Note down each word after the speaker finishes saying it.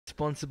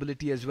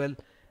responsibility as well,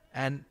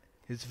 and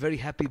he's very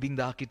happy being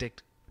the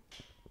architect.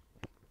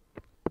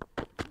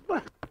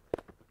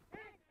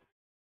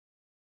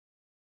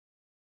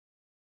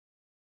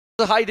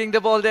 Hiding the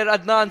ball there,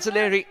 Adnan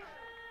Suleri.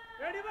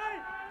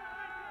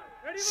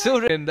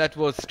 Surin, that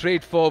was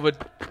straightforward.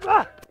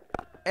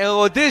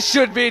 Oh, this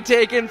should be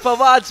taken.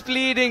 Fawad's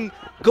pleading,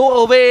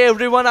 go away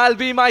everyone, I'll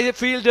be my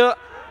fielder.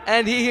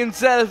 And he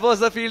himself was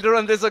the fielder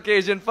on this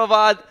occasion.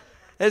 Fawad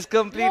has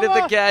completed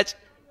the catch,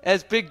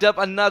 has picked up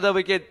another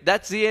wicket.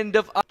 That's the end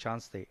of our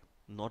chance there.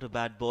 Not a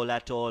bad ball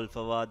at all,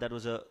 Fawad. That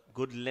was a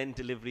good length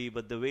delivery,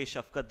 but the way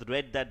Shafqat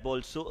read that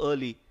ball so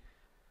early,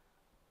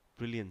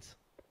 brilliance.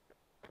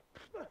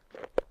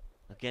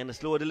 Again a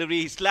slower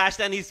delivery, he slashed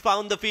and he's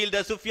found the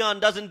fielder. Sufyan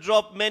doesn't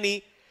drop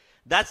many.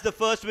 That's the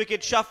first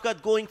wicket.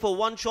 Shafqat going for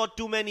one shot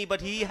too many,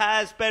 but he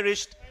has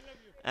perished.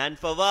 And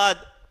Fawad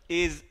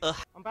is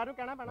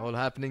all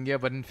happening here,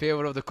 but in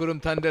favour of the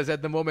Kurum Thunders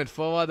at the moment.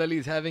 Fawad Ali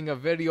is having a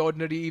very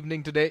ordinary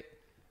evening today.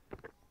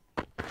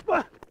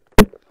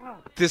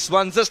 This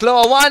one's a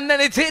slow one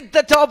and it's hit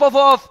the top of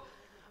off.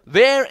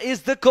 Where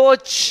is the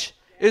coach?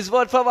 Is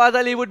what Fawad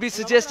Ali would be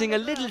suggesting. A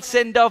little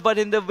send-off, but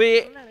in the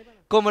way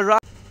Komara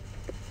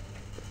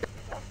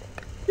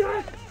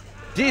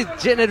did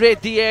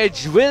generate the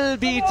edge, will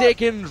be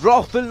taken.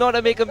 Roff will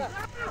not make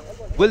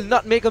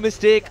a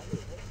mistake.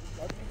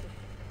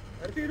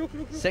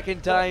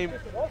 Second time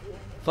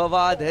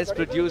Fawad has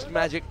produced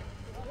magic.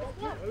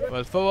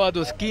 Well, Fawad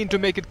was keen to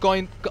make it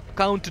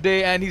count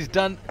today, and he's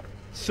done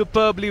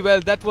superbly well.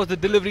 That was the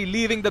delivery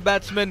leaving the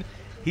batsman.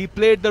 He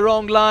played the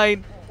wrong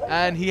line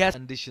and he has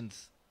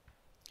conditions.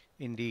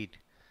 Indeed.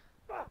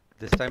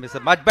 This time it's a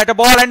much better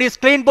ball and he's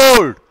clean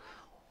bowled.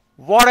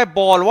 What a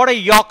ball, what a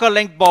Yorker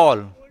length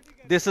ball.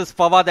 This is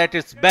Fawad at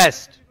its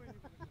best.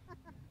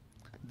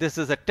 This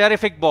is a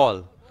terrific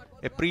ball.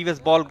 A previous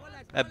ball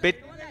a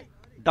bit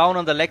down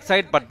on the leg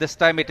side, but this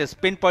time it is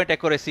pinpoint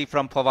accuracy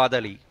from Fawad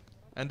Ali.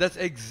 And that's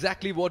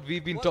exactly what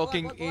we've been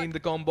talking in the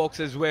comm box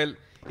as well.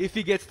 If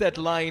he gets that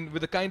line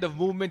with the kind of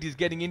movement he's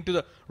getting into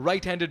the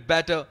right-handed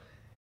batter,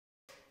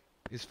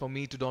 is for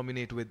me to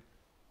dominate with.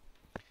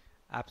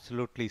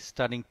 Absolutely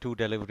stunning two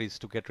deliveries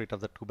to get rid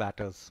of the two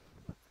batters.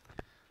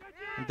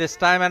 And this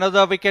time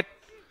another wicket.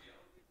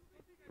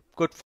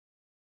 Good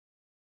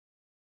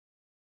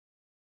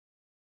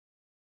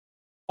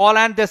ball,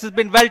 and this has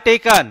been well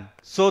taken.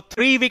 So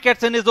 3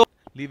 wickets in his own.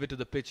 Leave it to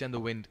the pitch and the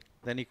wind.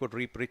 Then he could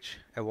reap rich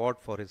award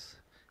for his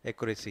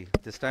accuracy.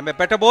 This time a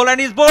better ball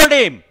and he's bowled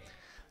him.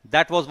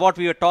 That was what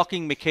we were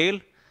talking, Mikhail.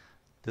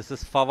 This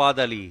is Fawad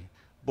Ali.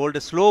 Bowled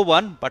a slow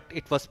one, but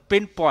it was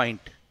pinpoint,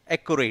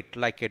 accurate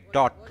like a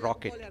dot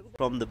rocket.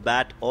 From the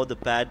bat or the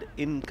pad,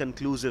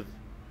 inconclusive.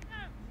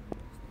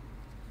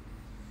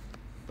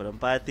 But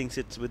umpire thinks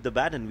it's with the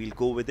bat and we'll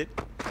go with it.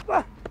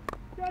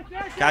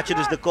 Catch it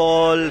is the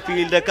call.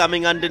 Fielder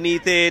coming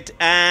underneath it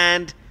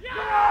and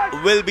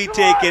will be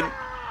taken.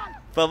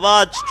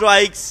 Fawad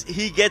strikes.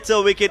 He gets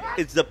a wicket.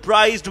 It's the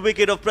prized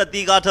wicket of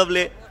Pratik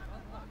Athavale.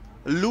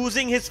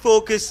 Losing his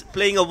focus,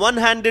 playing a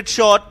one-handed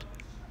shot.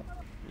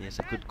 Yes,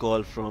 a good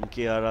call from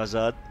KR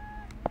Azad.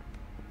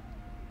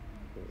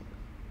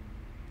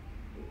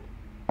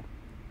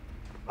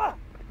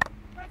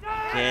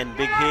 Again,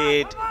 big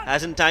hit.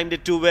 Hasn't timed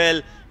it too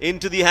well.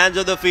 Into the hands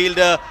of the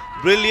fielder.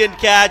 Brilliant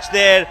catch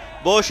there.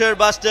 Bosher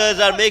Busters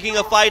are making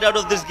a fight out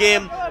of this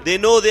game. They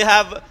know they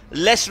have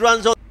less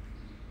runs on.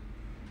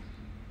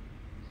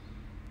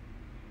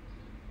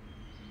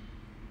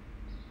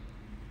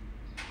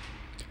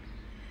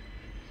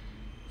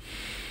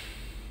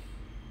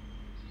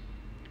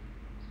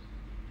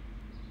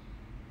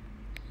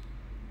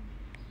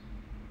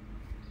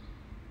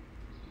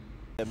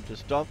 To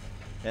stop,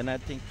 and I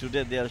think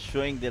today they are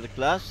showing their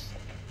class.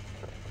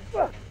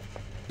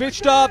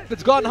 Pitched up,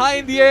 it's gone high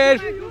in the air.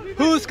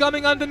 Who's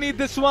coming underneath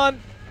this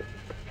one?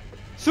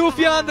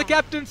 Sufyan, the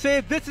captain,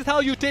 says this is how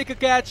you take a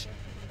catch.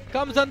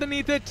 Comes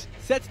underneath it,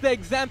 sets the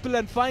example,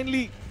 and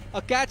finally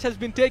a catch has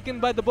been taken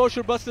by the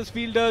Bosher Busters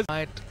fielders.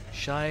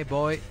 Shy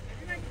boy,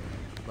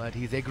 but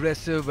he's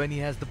aggressive when he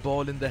has the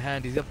ball in the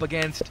hand. He's up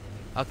against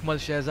Akmal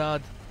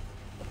Shehzad.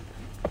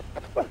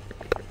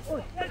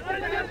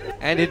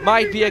 And it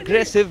might be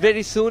aggressive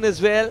very soon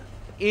as well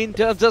in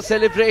terms of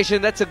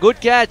celebration. That's a good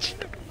catch.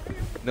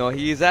 No,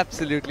 he is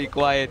absolutely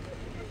quiet.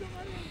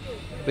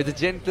 With a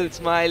gentle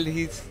smile,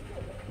 he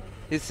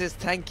says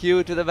thank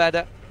you to the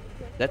batter.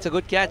 That's a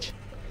good catch.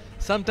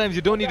 Sometimes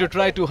you don't need to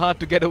try too hard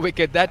to get a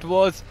wicket. That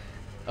was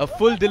a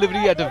full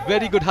delivery at a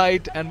very good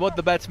height, and what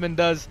the batsman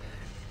does.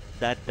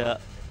 That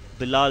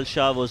Bilal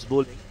Shah was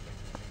bowling.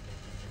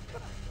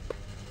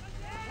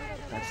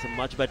 That's a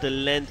much better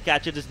length.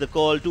 Catch it is the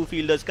call. Two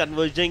fielders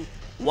converging.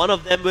 One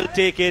of them will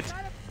take it.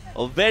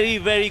 A very,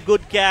 very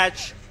good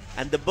catch.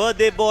 And the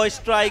birthday boy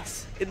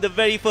strikes in the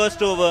very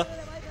first over.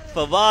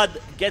 Fawad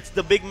gets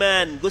the big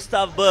man.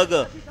 Gustav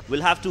Berger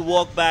will have to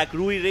walk back.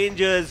 Rui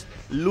Rangers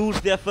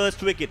lose their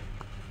first wicket.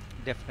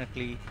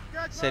 Definitely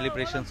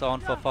celebrations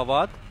on for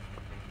Fawad.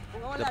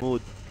 The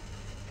mood.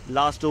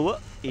 Last over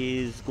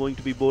is going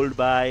to be bowled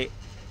by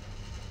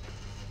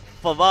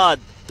Fawad,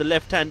 the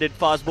left-handed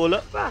fast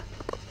bowler.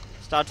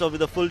 Starts off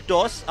with a full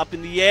toss, up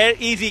in the air,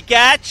 easy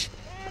catch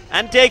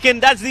and taken.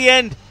 That's the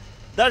end.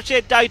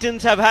 Darshet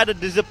Titans have had a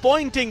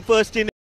disappointing first innings.